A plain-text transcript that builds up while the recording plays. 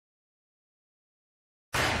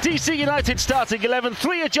DC United starting 11,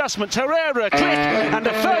 3 adjustments, Herrera, Click, and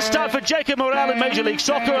the first start for Jacob Morel in Major League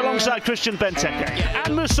Soccer alongside Christian Benteke.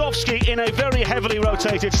 And Musovski in a very heavily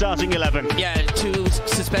rotated starting 11. Yeah, 2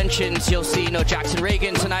 suspensions. You'll see no Jackson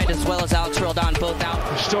Reagan tonight, as well as Alex Roldan, both out.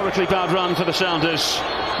 Historically bad run for the Sounders.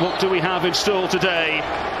 What do we have in store today?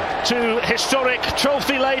 2 historic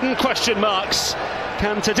trophy-laden question marks.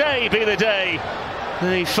 Can today be the day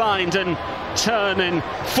they find and turn in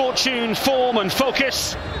fortune, form and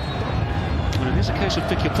focus? Well, it is a case of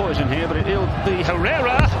pick your poison here, but it'll be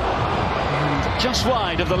Herrera, and just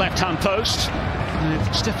wide of the left-hand post,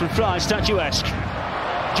 with Stephen Fry statuesque.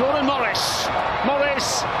 Jordan Morris,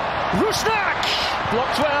 Rusnak,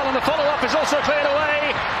 blocked well, and the follow-up is also cleared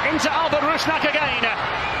away into Albert Rusnak again.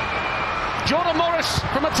 Jordan Morris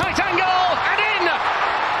from a tight angle, and in!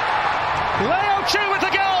 Léo Chú with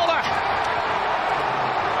the goal!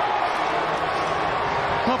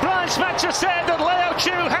 Well, Brian Smatcher said that Léo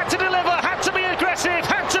Chú had to deliver, had to be aggressive,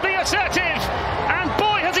 had to be assertive, and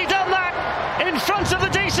boy has he done that in front of the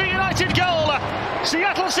DC United goal.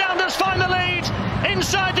 Seattle Sounders find the lead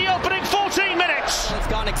inside the opening 14 minutes. It's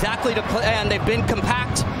gone exactly to plan. They've been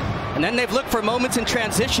compact, and then they've looked for moments in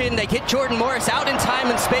transition. They get Jordan Morris out in time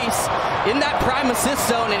and space in that prime assist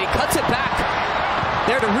zone, and he cuts it back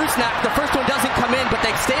there to Rusnak. The first one doesn't come in, but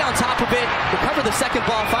they stay on top of it, recover the second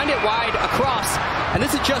ball, find it wide across. And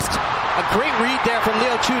this is just a great read there from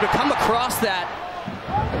Léo Chú to come across that.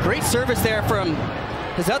 A great service there from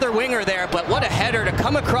his other winger there, but what a header to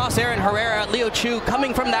come across Aaron Herrera. Léo Chú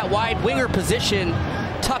coming from that wide winger position,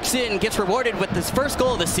 tucks in, gets rewarded with his first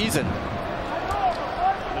goal of the season.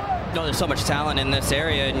 You know, there's so much talent in this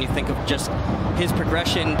area, and you think of just his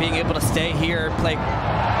progression, being able to stay here, play.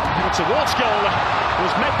 Towards goal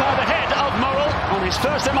was met by the head of Morel on his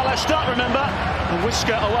first MLS start, remember, a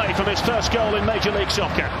whisker away from his first goal in Major League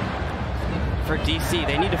Soccer. For DC,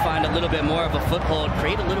 they need to find a little bit more of a foothold,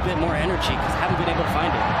 create a little bit more energy, because they haven't been able to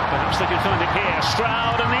find it. Perhaps they can find it here.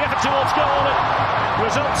 Stroud, and the effort towards goal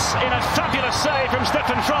results in a fabulous save from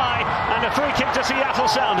Stephen Fry, and a free kick to Seattle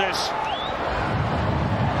Sounders.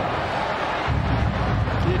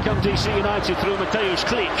 Here come DC United through Mateusz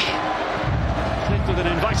Click. With an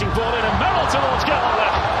inviting ball in, and Merrill towards goal.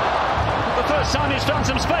 For the first time he's found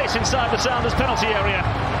some space inside the Sounders penalty area.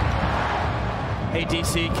 Hey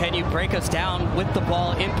DC, can you break us down with the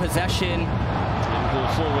ball in possession? Ball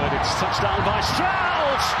forward, it's touched down by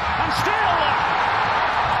Stroud, and still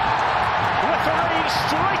referee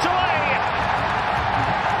straight away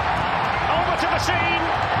over to the scene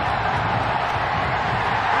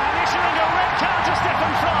and issuing a red card to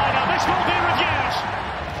Stephen Fry. Now this will be reviewed.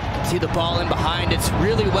 See the ball in behind, it's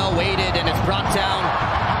really well weighted, and it's brought down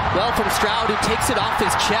well from Stroud, who takes it off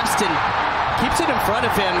his chest and keeps it in front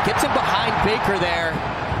of him, gets it behind Baker there.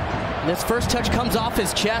 And this first touch comes off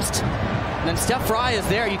his chest, and then Steph Fry is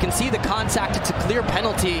there. You can see the contact, it's a clear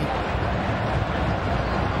penalty.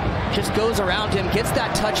 Just goes around him, gets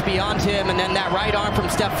that touch beyond him, and then that right arm from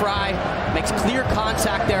Steph Fry makes clear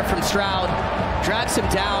contact there from Stroud, drags him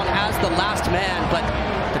down as the last man. But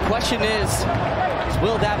the question is,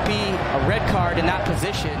 will that be a red card in that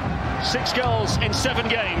position? 6 goals in 7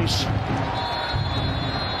 games.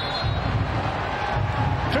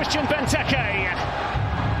 Christian Benteke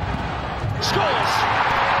scores.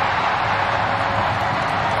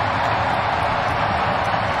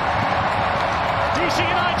 DC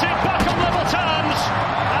United back on level terms,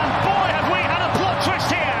 and boy have we had a plot twist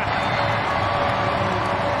here.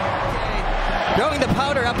 Throwing the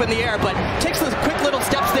powder up in the air, but takes those quick little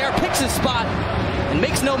steps there, picks his spot, and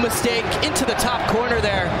makes no mistake into the top corner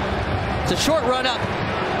there. It's a short run up,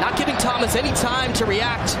 not giving Thomas any time to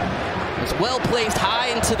react. It's well placed high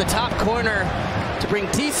into the top corner to bring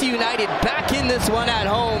DC United back in this one at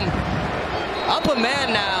home. Up a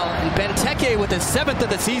man now, and Benteke with his 7th of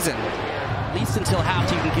the season. At least until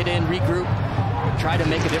half, you can get in, regroup, try to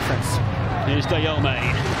make a difference. Here's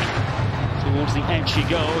Dayome. Towards the edge he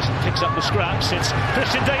goes and picks up the scraps. It's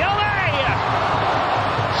Christian Dayome!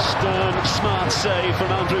 Stern, smart save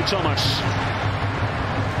from Andrew Thomas.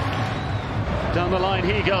 Down the line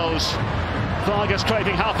he goes. Vargas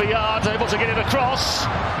craving half a yard, able to get it across.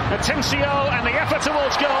 Atencio, and the effort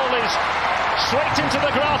towards goal is straight into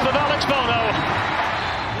the grasp of Alex Bono.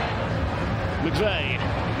 McVeigh.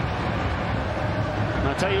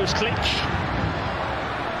 Mateusz Click.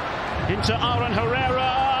 Into Aaron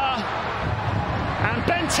Herrera. And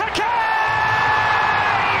Benteke!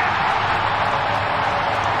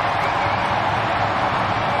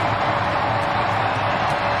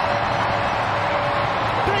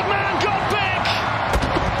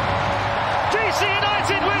 DC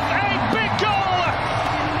United with a big goal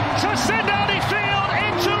to send Audi Field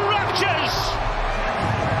into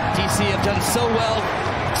have done so well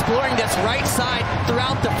exploring this right side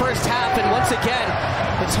throughout the first half, and once again,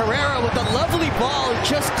 it's Herrera with a lovely ball who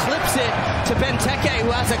just clips it to Benteke,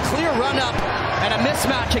 who has a clear run-up and a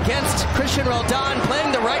mismatch against Christian Roldan,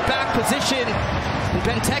 playing the right back position, and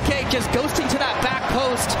Benteke just ghosting to that back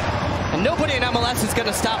post, and nobody in MLS is going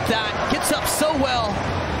to stop that. Gets up so well.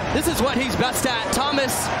 This is what he's best at.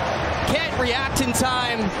 Thomas can't react in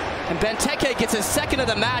time, and Benteke gets his second of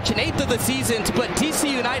the match and 8th of the season to put DC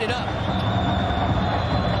United up.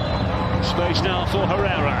 Space now for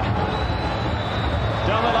Herrera.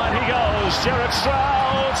 Down the line he goes. Gerrard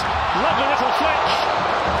Stroud. Lovely little flick.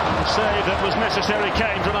 The save that was necessary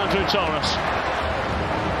came from Andrew Torres.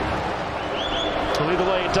 Well, either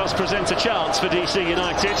way, it does present a chance for DC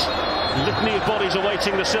United. Litany of bodies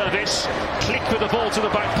awaiting the service. Click with the ball to the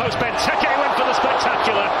back post. Benteke went for the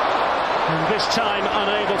spectacular. And this time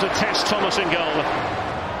unable to test Thomas in goal.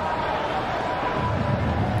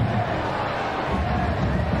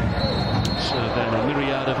 So then a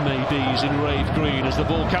myriad of maybes in Rave Green as the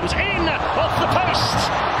ball comes in off the post.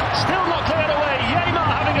 Still not cleared away. Yeimar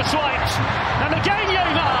having a swipe. And again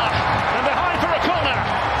Yeimar. And behind for a corner.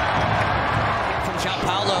 From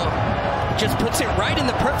Gianpaolo. Just puts it right in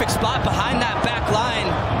the perfect spot behind that back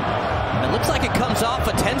line. It looks like it comes off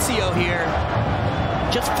Atencio here.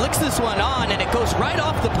 Just flicks this one on and it goes right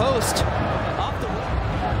off the post.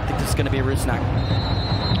 I think this is going to be a Rusnak.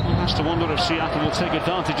 One has to wonder if Seattle will take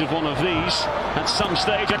advantage of one of these at some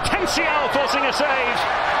stage. Atencio forcing a save.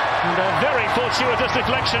 And a very fortuitous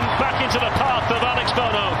deflection back into the path of Alex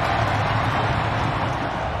Bono.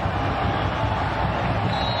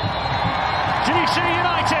 DC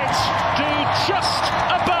United do just